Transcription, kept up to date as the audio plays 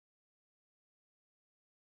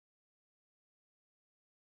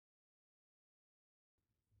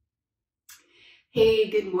Hey,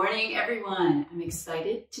 good morning, everyone. I'm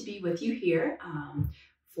excited to be with you here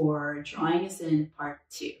for Drawing is in Part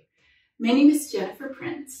 2. My name is Jennifer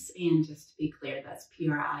Printz, and just to be clear, that's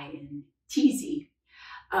P-R-I-N-T-Z.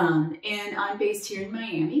 And I'm based here in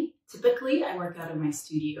Miami. Typically, I work out of my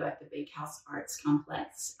studio at the Bakehouse Arts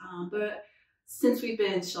Complex, but since we've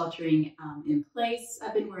been sheltering in place,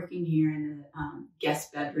 I've been working here in the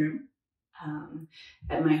guest bedroom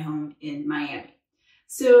at my home in Miami.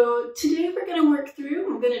 So today we're going to work through,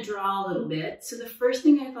 I'm going to draw a little bit. So the first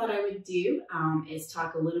thing I thought I would do is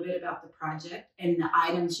talk a little bit about the project and the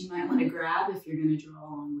items you might want to grab if you're going to draw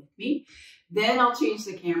along with me. Then I'll change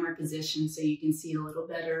the camera position so you can see a little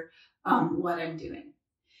better what I'm doing.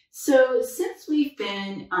 So since we've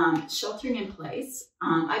been sheltering in place,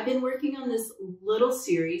 I've been working on this little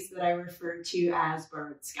series that I refer to as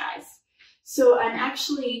Borrowed Skies. So I'm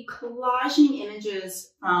actually collaging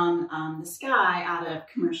images from the sky out of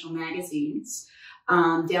commercial magazines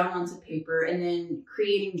down onto paper and then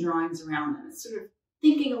creating drawings around them. It's sort of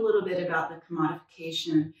thinking a little bit about the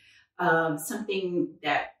commodification of something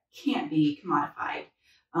that can't be commodified.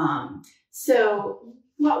 So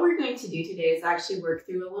what we're going to do today is actually work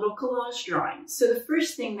through a little collage drawing. So the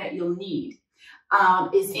first thing that you'll need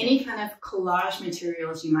is any kind of collage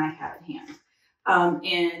materials you might have at hand.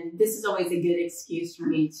 And this is always a good excuse for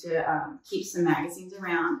me to keep some magazines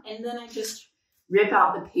around. And then I just rip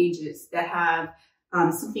out the pages that have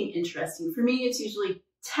something interesting. For me, it's usually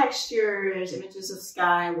textures, images of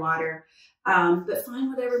sky, water, but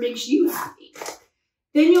find whatever makes you happy.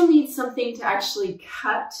 Then you'll need something to actually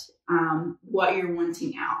cut what you're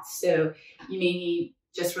wanting out. So you may need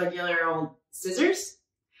just regular old scissors.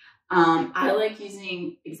 I like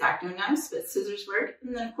using X-Acto knives, but scissors work.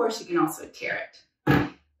 And then of course you can also tear it.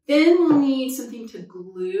 Then we'll need something to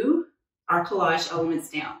glue our collage elements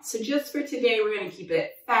down. So just for today, we're going to keep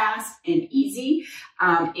it fast and easy.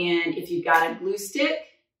 And if you've got a glue stick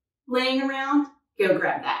laying around, go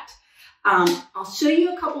grab that. I'll show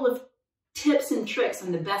you a couple of tips and tricks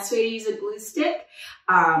on the best way to use a glue stick.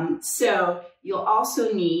 So you'll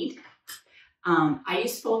also need I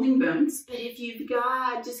use folding bones, but if you've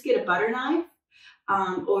got, just get a butter knife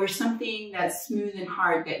or something that's smooth and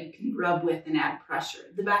hard that you can rub with and add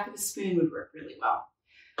pressure. The back of a spoon would work really well.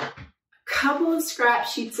 A couple of scrap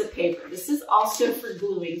sheets of paper. This is also for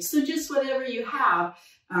gluing, so just whatever you have,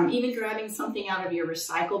 even grabbing something out of your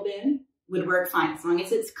recycle bin would work fine as long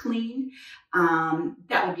as it's clean.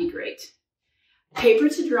 That would be great. Paper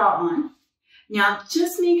to draw on. Now,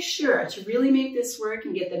 just make sure to really make this work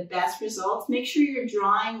and get the best results, make sure you're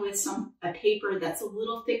drawing with a paper that's a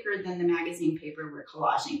little thicker than the magazine paper we're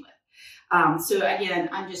collaging with. So again,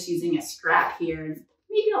 I'm just using a scrap here.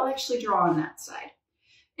 Maybe I'll actually draw on that side.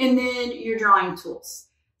 And then your drawing tools.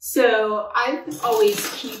 So I always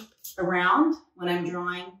keep around, when I'm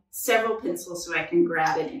drawing, several pencils so I can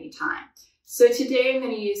grab it anytime. So today I'm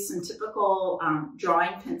going to use some typical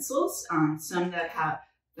drawing pencils, some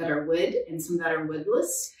that are wood and some that are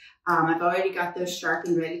woodless. I've already got those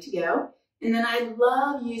sharpened, ready to go. And then I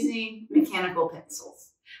love using mechanical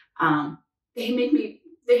pencils.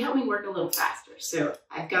 They help me work a little faster. So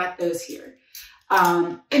I've got those here.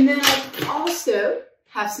 And then I also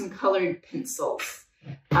have some colored pencils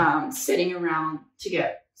sitting around to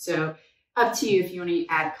go. So up to you if you want to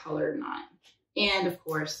add color or not. And of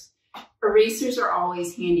course, erasers are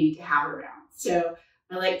always handy to have around. So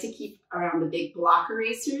I like to keep around the big block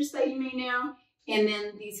erasers that you may know, and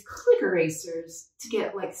then these click erasers to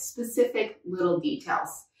get like specific little details.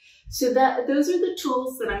 So those are the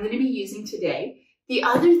tools that I'm going to be using today. The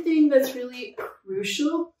other thing that's really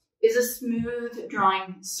crucial is a smooth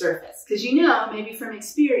drawing surface, because you know, maybe from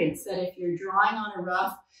experience, that if you're drawing on a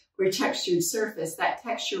rough or textured surface, that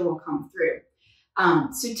texture will come through.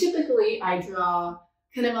 So typically I draw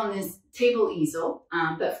kind of on this table easel,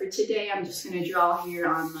 but for today I'm just going to draw here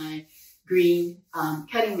on my green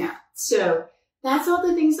cutting mat. So that's all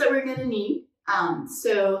the things that we're going to need.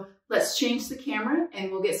 So let's change the camera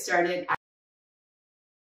and we'll get started.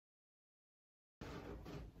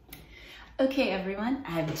 Okay everyone,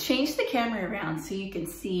 I've changed the camera around so you can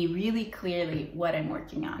see really clearly what I'm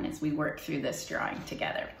working on as we work through this drawing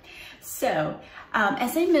together. So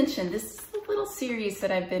as I mentioned, this is a little series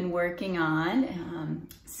that I've been working on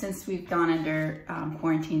since we've gone under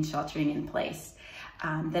quarantine sheltering in place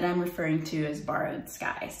that I'm referring to as Borrowed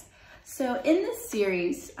Skies. So in this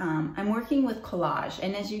series, I'm working with collage,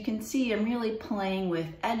 and as you can see, I'm really playing with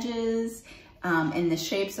edges and the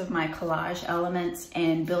shapes of my collage elements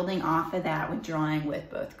and building off of that with drawing with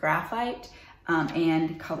both graphite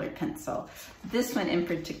and colored pencil. This one in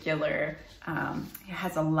particular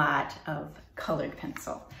has a lot of colored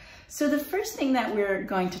pencil. So the first thing that we're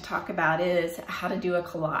going to talk about is how to do a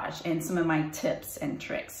collage and some of my tips and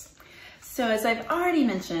tricks. So as I've already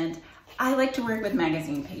mentioned, I like to work with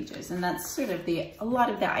magazine pages, and that's sort of a lot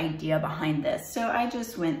of the idea behind this. So I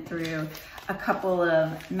just went through a couple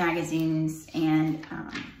of magazines and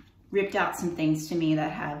ripped out some things to me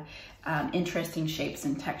that have interesting shapes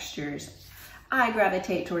and textures. I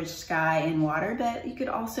gravitate towards sky and water, but you could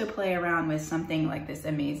also play around with something like this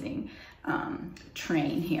amazing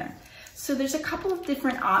train here. So there's a couple of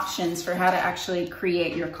different options for how to actually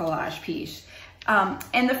create your collage piece.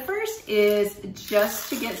 And the first is just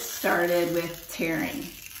to get started with tearing,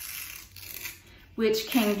 which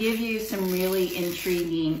can give you some really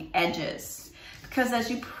intriguing edges. Because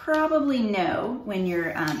as you probably know, when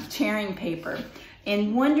you're tearing paper,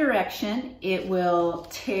 in one direction, it will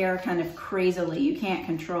tear kind of crazily. You can't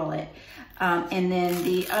control it. And then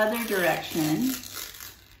the other direction,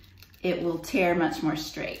 it will tear much more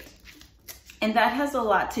straight. And that has a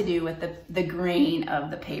lot to do with the grain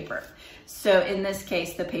of the paper. So in this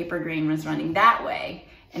case, the paper grain was running that way.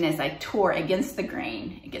 And as I tore against the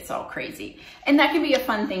grain, it gets all crazy. And that can be a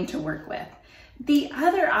fun thing to work with. The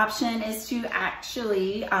other option is to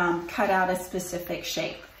actually cut out a specific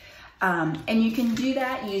shape. And you can do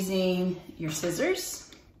that using your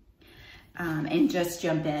scissors and just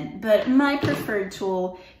jump in. But my preferred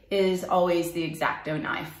tool is always the X-Acto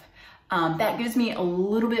knife. That gives me a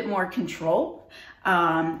little bit more control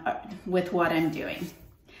with what I'm doing.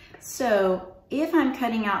 So if I'm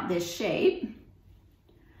cutting out this shape,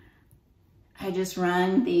 I just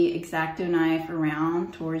run the X-Acto knife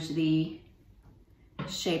around towards the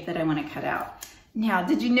shape that I want to cut out. Now,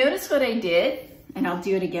 did you notice what I did? And I'll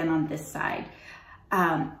do it again on this side,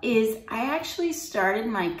 is I actually started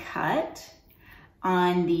my cut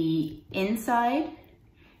on the inside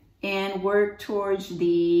and worked towards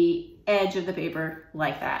the edge of the paper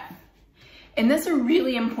like that. And that's a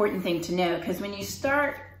really important thing to know, because when you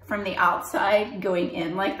start from the outside going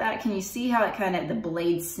in like that, can you see how it kind of, the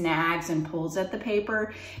blade snags and pulls at the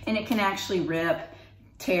paper, and it can actually rip,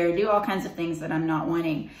 tear, do all kinds of things that I'm not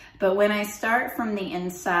wanting. But when I start from the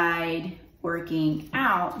inside working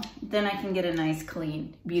out, then I can get a nice,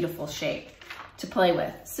 clean, beautiful shape to play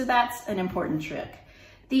with. So that's an important trick.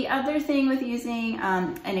 The other thing with using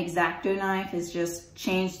an X-Acto knife is just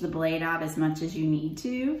change the blade out as much as you need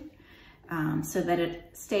to so that it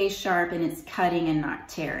stays sharp and it's cutting and not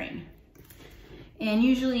tearing. And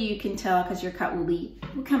usually you can tell because your cut will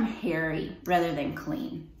become hairy rather than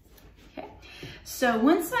clean. Okay. So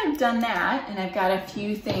once I've done that and I've got a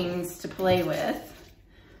few things to play with,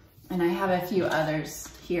 and I have a few others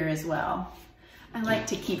here as well, I like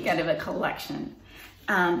to keep kind of a collection.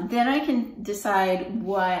 Then I can decide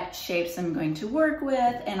what shapes I'm going to work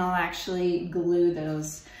with, and I'll actually glue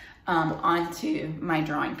those onto my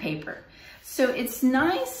drawing paper. So it's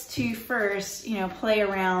nice to first, play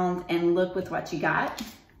around and look with what you got.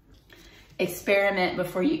 Experiment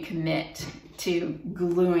before you commit to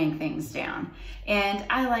gluing things down. And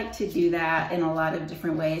I like to do that in a lot of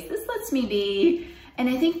different ways. This lets me be, and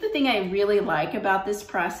I think the thing I really like about this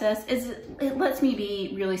process is it lets me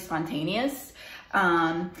be really spontaneous.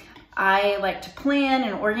 I like to plan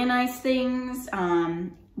and organize things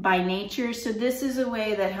by nature, so this is a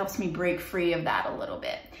way that helps me break free of that a little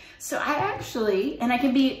bit. So I actually, and I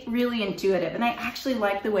can be really intuitive, and I actually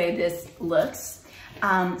like the way this looks.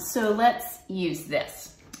 So let's use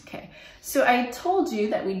this. Okay, so I told you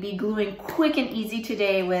that we'd be gluing quick and easy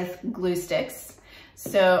today with glue sticks.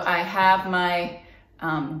 So I have my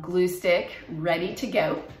glue stick ready to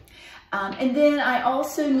go. And then I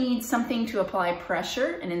also need something to apply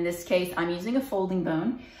pressure, and in this case, I'm using a folding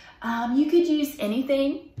bone. You could use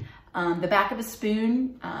anything, the back of a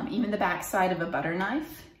spoon, even the back side of a butter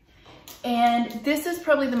knife. And this is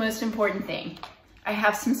probably the most important thing. I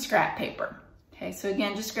have some scrap paper. Okay, so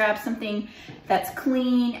again, just grab something that's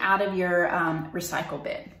clean out of your recycle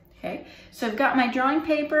bin. Okay, so I've got my drawing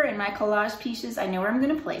paper and my collage pieces. I know where I'm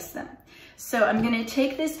gonna place them. So I'm gonna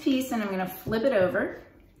take this piece and I'm gonna flip it over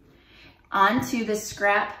onto the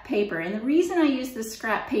scrap paper. And the reason I use the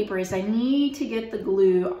scrap paper is I need to get the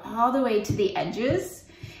glue all the way to the edges,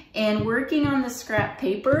 and working on the scrap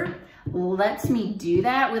paper lets me do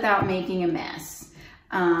that without making a mess.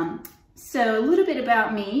 So a little bit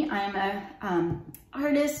about me. I'm a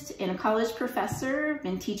artist and a college professor.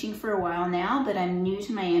 Been teaching for a while now, but I'm new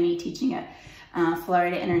to Miami teaching at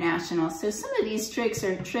Florida International. So some of these tricks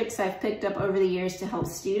are tricks I've picked up over the years to help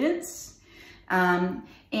students.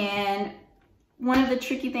 And one of the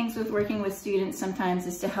tricky things with working with students sometimes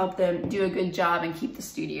is to help them do a good job and keep the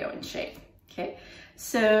studio in shape. Okay,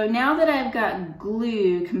 so now that I've got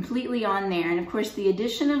glue completely on there, and of course the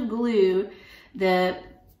addition of glue, the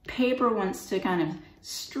paper wants to kind of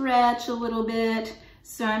stretch a little bit,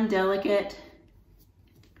 so I'm delicate.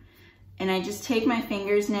 And I just take my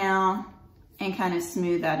fingers now and kind of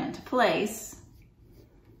smooth that into place,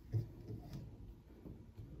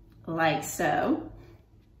 like so,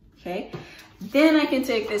 okay? Then I can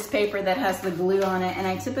take this paper that has the glue on it, and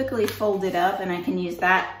I typically fold it up, and I can use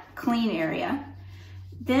that clean area.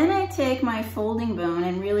 Then I take my folding bone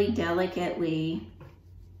and really delicately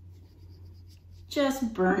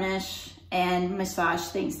just burnish and massage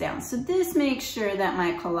things down. So this makes sure that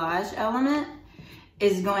my collage element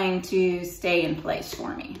is going to stay in place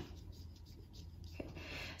for me. Okay.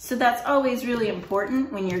 So that's always really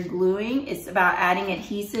important when you're gluing. It's about adding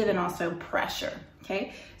adhesive and also pressure,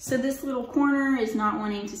 okay? So this little corner is not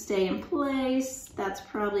wanting to stay in place. That's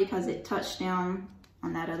probably because it touched down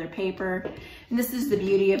on that other paper. And this is the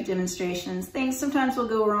beauty of demonstrations. Things sometimes will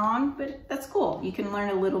go wrong, but that's cool. You can learn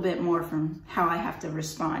a little bit more from how I have to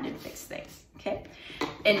respond and fix things, okay?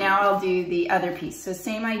 And now I'll do the other piece. So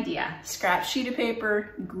same idea, scrap sheet of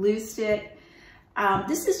paper, glue stick.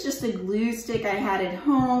 This is just a glue stick I had at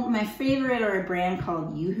home. My favorite are a brand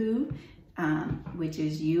called Yoo-Hoo, which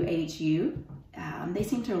is U-H-U. They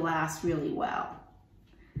seem to last really well.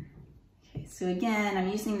 Okay, so again, I'm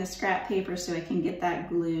using the scrap paper so I can get that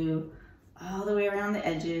glue all the way around the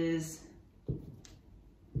edges.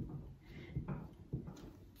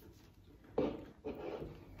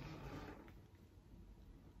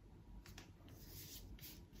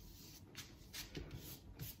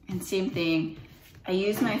 And same thing, I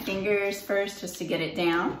use my fingers first just to get it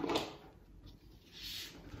down.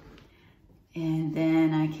 And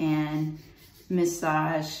then I can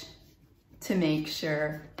massage to make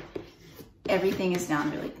sure everything is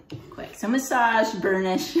down really quick. So massage,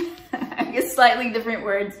 burnish, I guess slightly different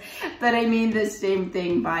words, but I mean the same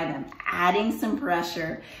thing by them. Adding some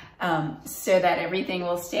pressure so that everything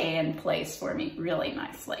will stay in place for me really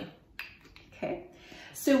nicely, okay?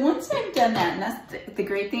 So once I've done that, and that's the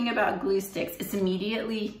great thing about glue sticks, it's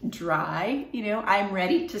immediately dry, you know, I'm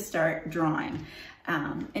ready to start drawing.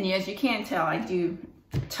 And as you can tell, I do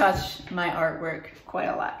touch my artwork quite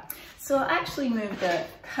a lot. So I'll actually move the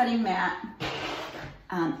cutting mat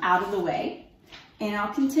out of the way, and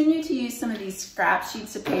I'll continue to use some of these scrap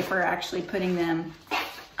sheets of paper, actually putting them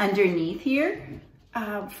underneath here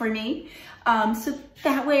for me. So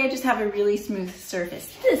that way I just have a really smooth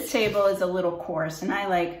surface. This table is a little coarse and I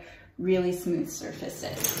like really smooth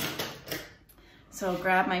surfaces. So I'll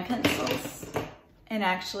grab my pencils and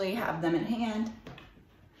actually have them in hand,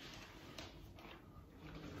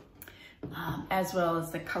 as well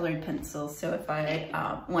as the colored pencils. So if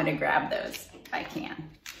I want to grab those, I can.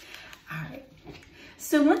 All right.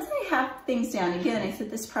 So once I have things down, again, I said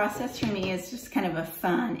this process for me is just kind of a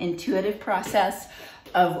fun, intuitive process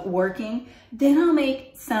of working. Then I'll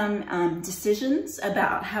make some decisions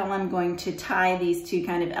about how I'm going to tie these two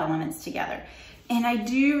kind of elements together. And I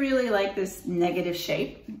do really like this negative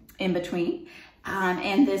shape in between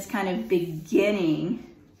and this kind of beginning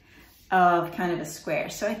of kind of a square.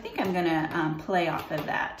 So I think I'm gonna play off of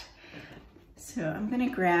that. So I'm gonna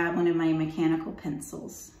grab one of my mechanical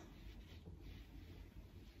pencils.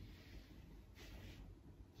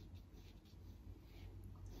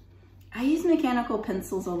 I use mechanical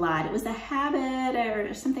pencils a lot. It was a habit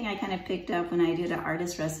or something I kind of picked up when I did an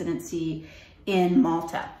artist residency in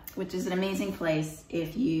Malta, which is an amazing place.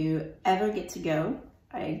 If you ever get to go,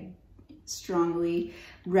 I strongly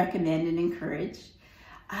recommend and encourage.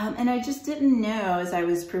 And I just didn't know as I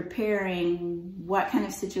was preparing what kind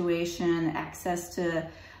of situation, access to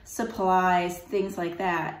supplies, things like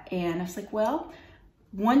that. And I was like, well,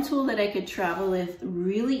 one tool that I could travel with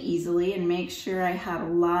really easily and make sure I had a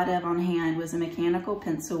lot of on hand was a mechanical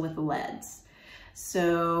pencil with leads.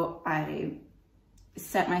 So I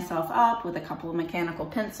set myself up with a couple of mechanical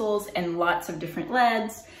pencils and lots of different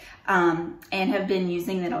leads, and have been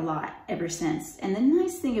using it a lot ever since. And the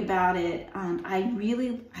nice thing about it,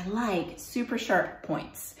 I like super sharp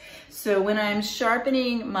points. So when I'm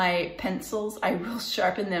sharpening my pencils, I will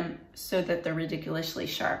sharpen them so that they're ridiculously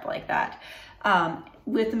sharp like that.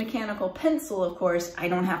 With the mechanical pencil, of course, I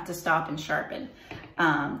don't have to stop and sharpen.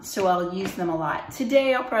 So I'll use them a lot.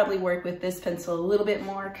 Today, I'll probably work with this pencil a little bit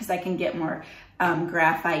more because I can get more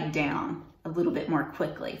graphite down a little bit more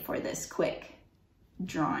quickly for this quick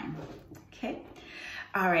drawing, okay?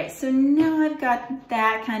 All right, so now I've got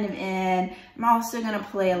that kind of in. I'm also gonna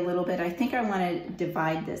play a little bit. I think I wanna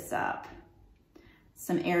divide this up.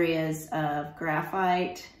 Some areas of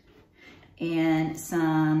graphite and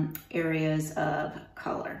some areas of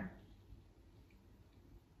color.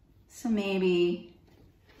 So maybe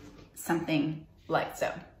something like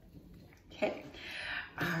so. Okay,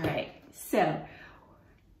 all right, so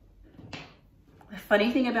the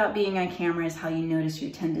funny thing about being on camera is how you notice your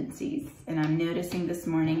tendencies. And I'm noticing this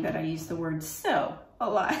morning that I use the word so a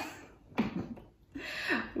lot.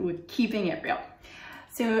 We're keeping it real.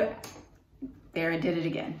 So there, I did it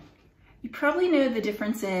again. You probably know the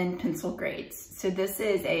difference in pencil grades. So this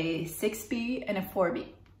is a 6B and a 4B,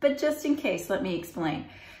 but just in case, let me explain.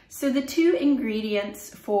 So the two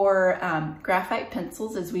ingredients for graphite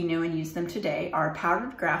pencils, as we know and use them today, are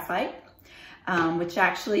powdered graphite, which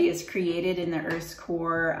actually is created in the Earth's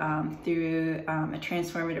core through a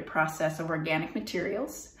transformative process of organic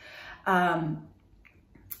materials, and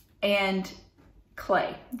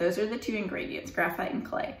clay. Those are the two ingredients, graphite and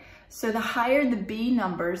clay. So the higher the B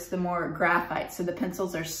numbers, the more graphite. So the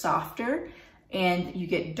pencils are softer and you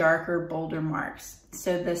get darker, bolder marks.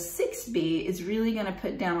 So the 6B is really gonna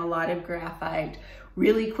put down a lot of graphite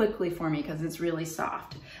really quickly for me because it's really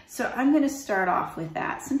soft. So I'm gonna start off with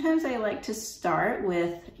that. Sometimes I like to start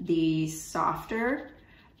with the softer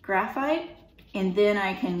graphite, and then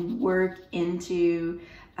I can work into,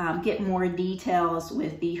 get more details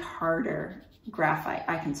with the harder graphite.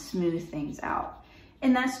 I can smooth things out.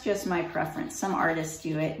 And that's just my preference. Some artists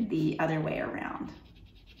do it the other way around.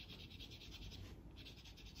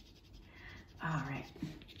 All right.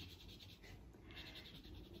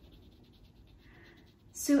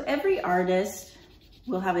 So every artist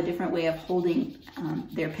will have a different way of holding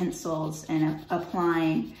their pencils and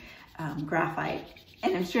applying graphite.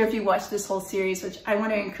 And I'm sure if you watch this whole series, which I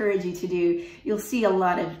want to encourage you to do, you'll see a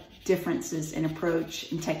lot of differences in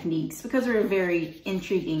approach and techniques because we're a very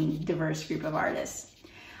intriguing, diverse group of artists.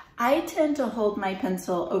 I tend to hold my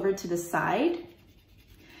pencil over to the side,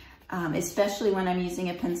 especially when I'm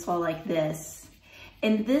using a pencil like this.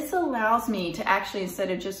 And this allows me to actually,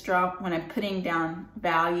 instead of just when I'm putting down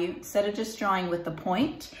value, instead of just drawing with the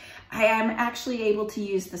point, I am actually able to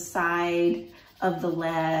use the side of the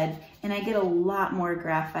lead, and I get a lot more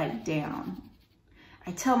graphite down.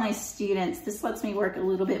 I tell my students, this lets me work a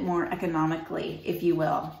little bit more economically, if you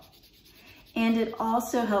will. And it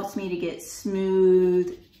also helps me to get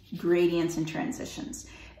smooth gradients and transitions.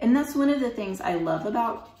 And that's one of the things I love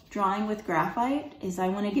about drawing with graphite is I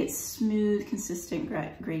want to get smooth, consistent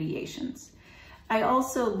gradations. I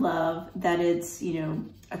also love that it's, you know,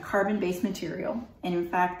 a carbon-based material. And in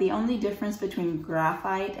fact, the only difference between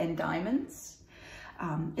graphite and diamonds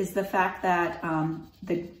is the fact that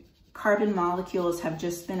the carbon molecules have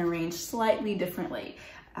just been arranged slightly differently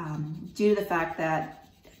due to the fact that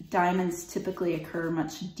diamonds typically occur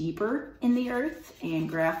much deeper in the earth, and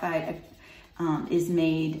graphite is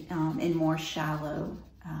made in more shallow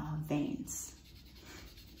veins.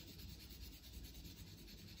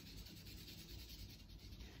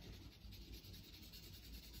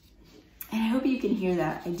 And I hope you can hear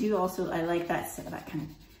that. I like that kind of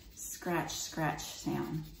scratch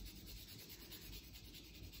sound.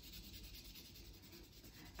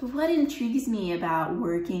 But what intrigues me about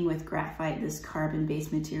working with graphite, this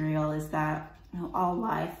carbon-based material, is that, you know, all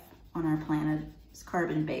life on our planet is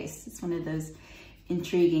carbon-based. It's one of those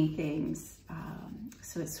intriguing things.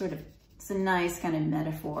 So it's a nice kind of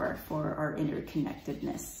metaphor for our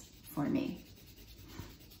interconnectedness for me.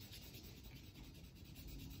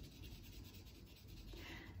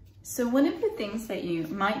 So one of the things that you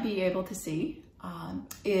might be able to see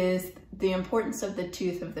is the importance of the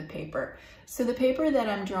tooth of the paper. So the paper that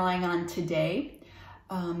I'm drawing on today,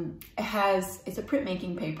 it's a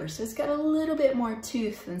printmaking paper, so it's got a little bit more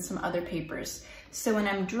tooth than some other papers. So when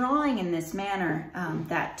I'm drawing in this manner,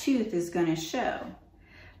 that tooth is going to show,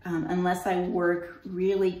 unless I work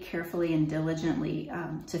really carefully and diligently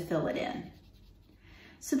to fill it in.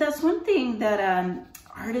 So that's one thing that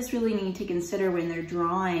artists really need to consider when they're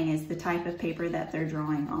drawing, is the type of paper that they're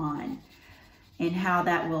drawing on and how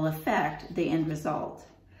that will affect the end result.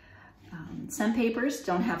 Some papers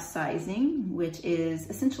don't have sizing, which is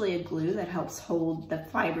essentially a glue that helps hold the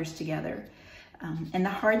fibers together. And the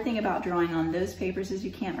hard thing about drawing on those papers is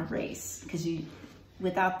you can't erase, because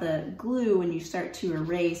without the glue, when you start to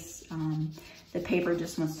erase, the paper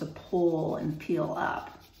just wants to pull and peel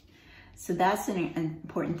up. So that's an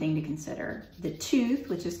important thing to consider. The tooth,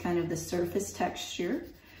 which is kind of the surface texture,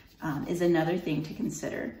 is another thing to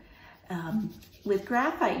consider. With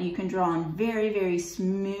graphite, you can draw on very, very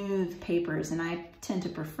smooth papers, and I tend to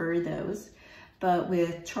prefer those. But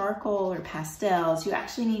with charcoal or pastels, you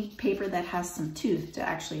actually need paper that has some tooth to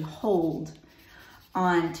actually hold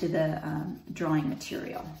on to the drawing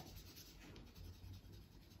material.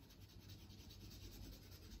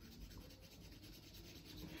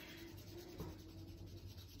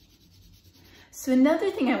 So another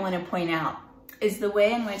thing I want to point out is the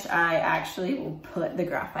way in which I actually will put the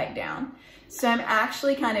graphite down. So I'm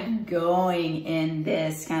actually kind of going in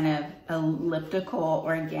this kind of elliptical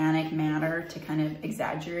organic matter to kind of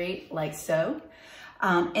exaggerate like so.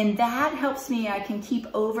 And that helps me, I can keep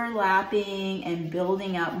overlapping and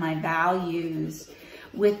building up my values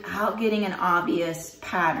without getting an obvious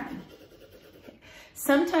pattern.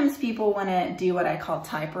 Sometimes people want to do what I call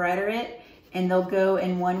typewriter it, and they'll go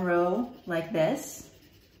in one row like this,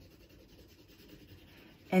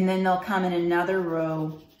 and then they'll come in another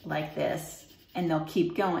row like this, and they'll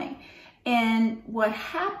keep going. And what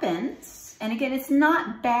happens, and again, it's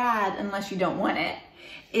not bad unless you don't want it,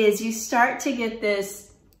 is you start to get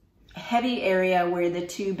this heavy area where the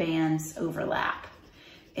two bands overlap,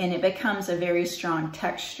 and it becomes a very strong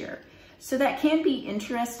texture. So that can be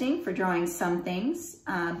interesting for drawing some things,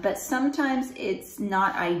 but sometimes it's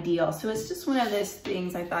not ideal. So it's just one of those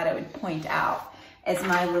things I thought I would point out as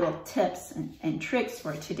my little tips and tricks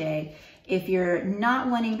for today. If you're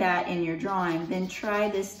not wanting that in your drawing, then try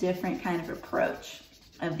this different kind of approach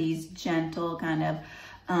of these gentle kind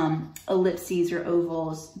of ellipses or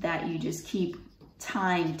ovals that you just keep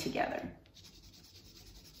tying together.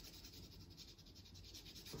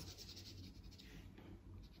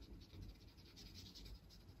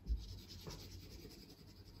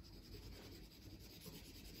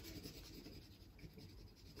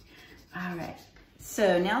 All right,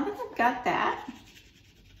 so now that I've got that,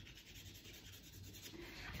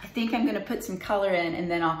 I think I'm gonna put some color in,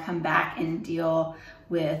 and then I'll come back and deal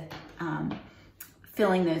with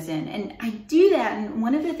filling those in. And I do that, and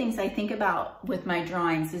one of the things I think about with my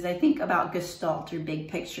drawings is I think about gestalt or big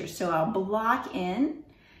picture. So I'll block in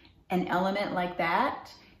an element like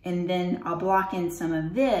that, and then I'll block in some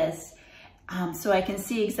of this so I can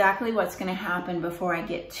see exactly what's gonna happen before I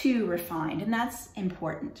get too refined, and that's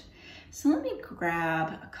important. So let me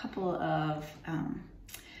grab a couple of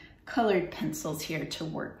colored pencils here to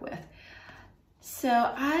work with. So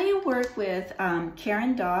I work with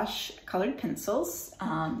Caran d'Ache colored pencils.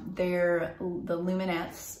 They're the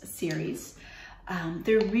Luminance series.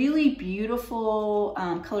 They're really beautiful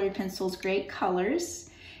colored pencils, great colors.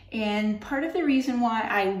 And part of the reason why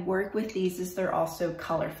I work with these is they're also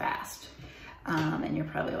color fast. And you're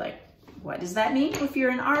probably like, what does that mean? If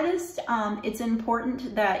you're an artist, it's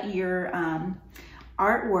important that your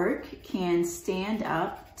artwork can stand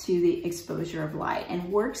up to the exposure of light,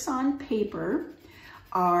 and works on paper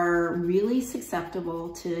are really susceptible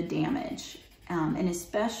to damage, and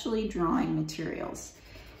especially drawing materials.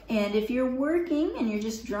 And if you're working and you're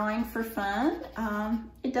just drawing for fun,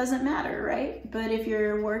 it doesn't matter, right? But if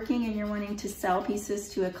you're working and you're wanting to sell pieces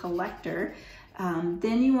to a collector,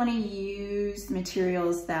 then you want to use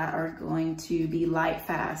materials that are going to be light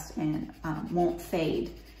fast and won't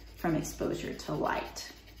fade from exposure to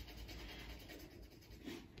light.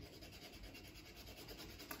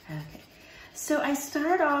 Okay, so I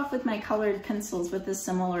start off with my colored pencils with a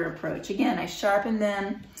similar approach. Again, I sharpen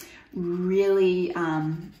them really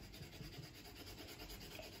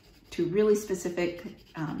to really specific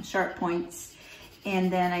sharp points,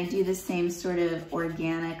 and then I do the same sort of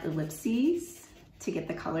organic ellipses to get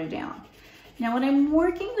the color down. Now, when I'm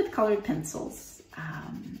working with colored pencils,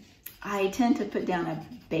 I tend to put down a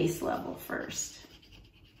base level first.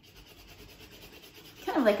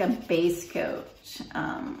 Kind of like a base coat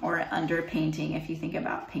or underpainting if you think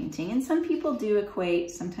about painting. And some people do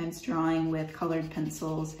equate sometimes drawing with colored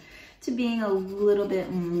pencils to being a little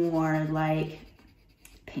bit more like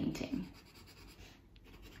painting.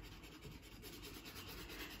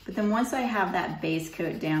 But then once I have that base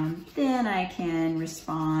coat down, then I can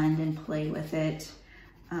respond and play with it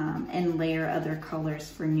and layer other colors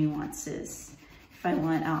for nuances if I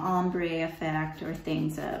want an ombre effect or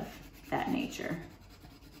things of that nature.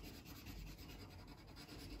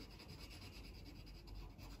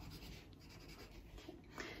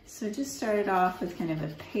 So just started off with kind of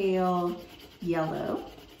a pale yellow.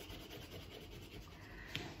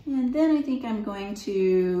 And then I think I'm going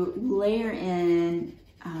to layer in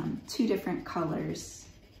two different colors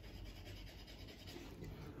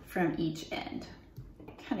from each end.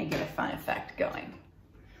 Kind of get a fun effect going.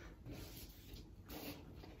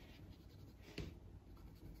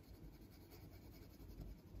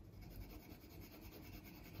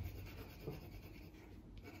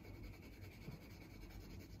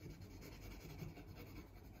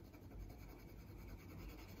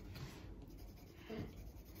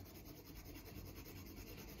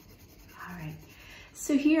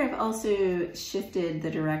 So here I've also shifted the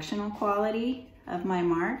directional quality of my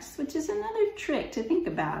marks, which is another trick to think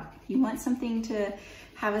about. You want something to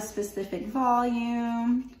have a specific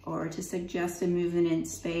volume or to suggest a movement in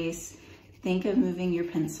space, think of moving your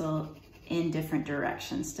pencil in different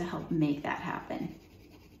directions to help make that happen.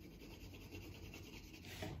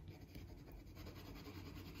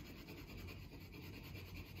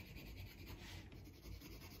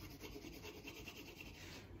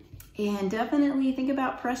 And definitely think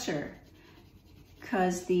about pressure,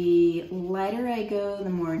 because the lighter I go, the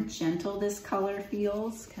more gentle this color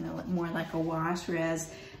feels, kind of more like a wash,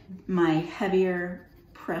 whereas my heavier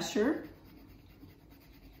pressure,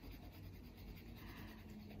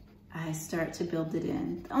 I start to build it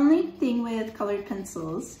in. The only thing with colored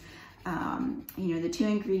pencils, you know, the two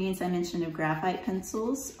ingredients I mentioned of graphite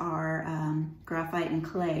pencils are graphite and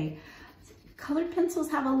clay. Colored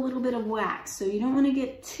pencils have a little bit of wax, so you don't want to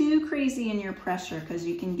get too crazy in your pressure because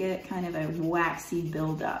you can get kind of a waxy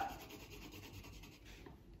buildup.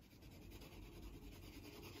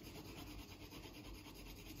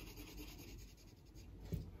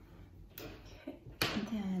 Okay,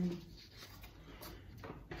 and then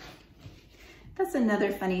that's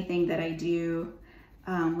another funny thing that I do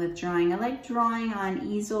with drawing. I like drawing on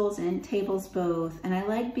easels and tables both, and I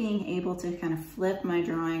like being able to kind of flip my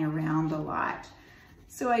drawing around a lot.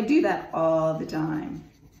 So I do that all the time.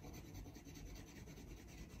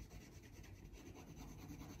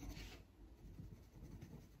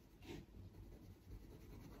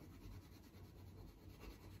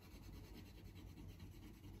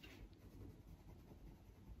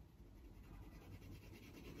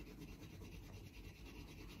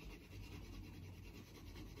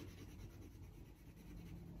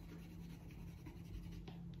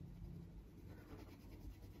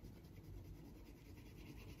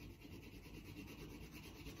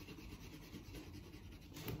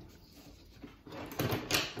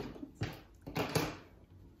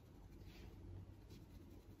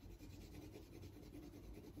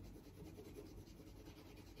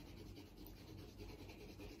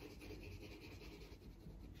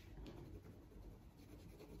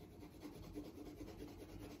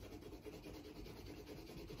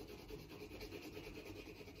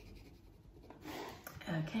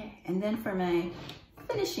 Okay, and then for my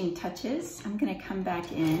finishing touches, I'm gonna come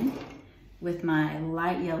back in with my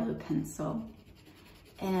light yellow pencil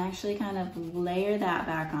and actually kind of layer that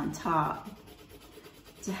back on top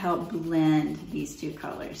to help blend these two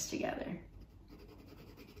colors together.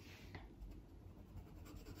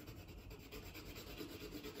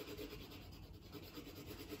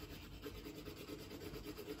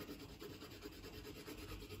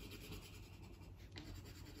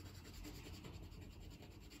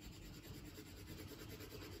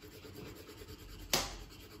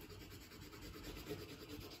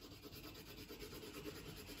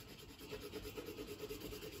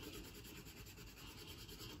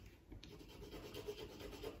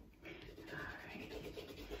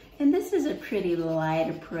 And this is a pretty light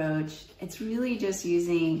approach. It's really just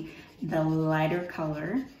using the lighter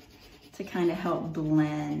color to kind of help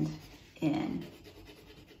blend in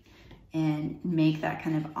and make that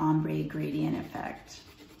kind of ombre gradient effect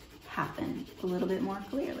happen a little bit more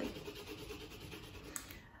clearly.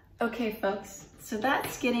 Okay, folks, so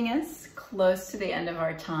that's getting us close to the end of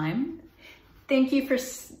our time. Thank you for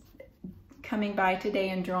coming by today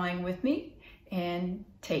and drawing with me, and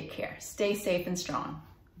take care. Stay safe and strong.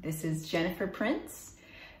 This is Jennifer Printz,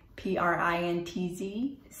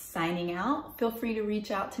 P-R-I-N-T-Z, signing out. Feel free to reach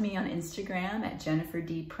out to me on Instagram at Jennifer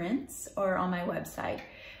D. Printz or on my website,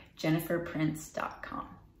 jenniferprintz.com.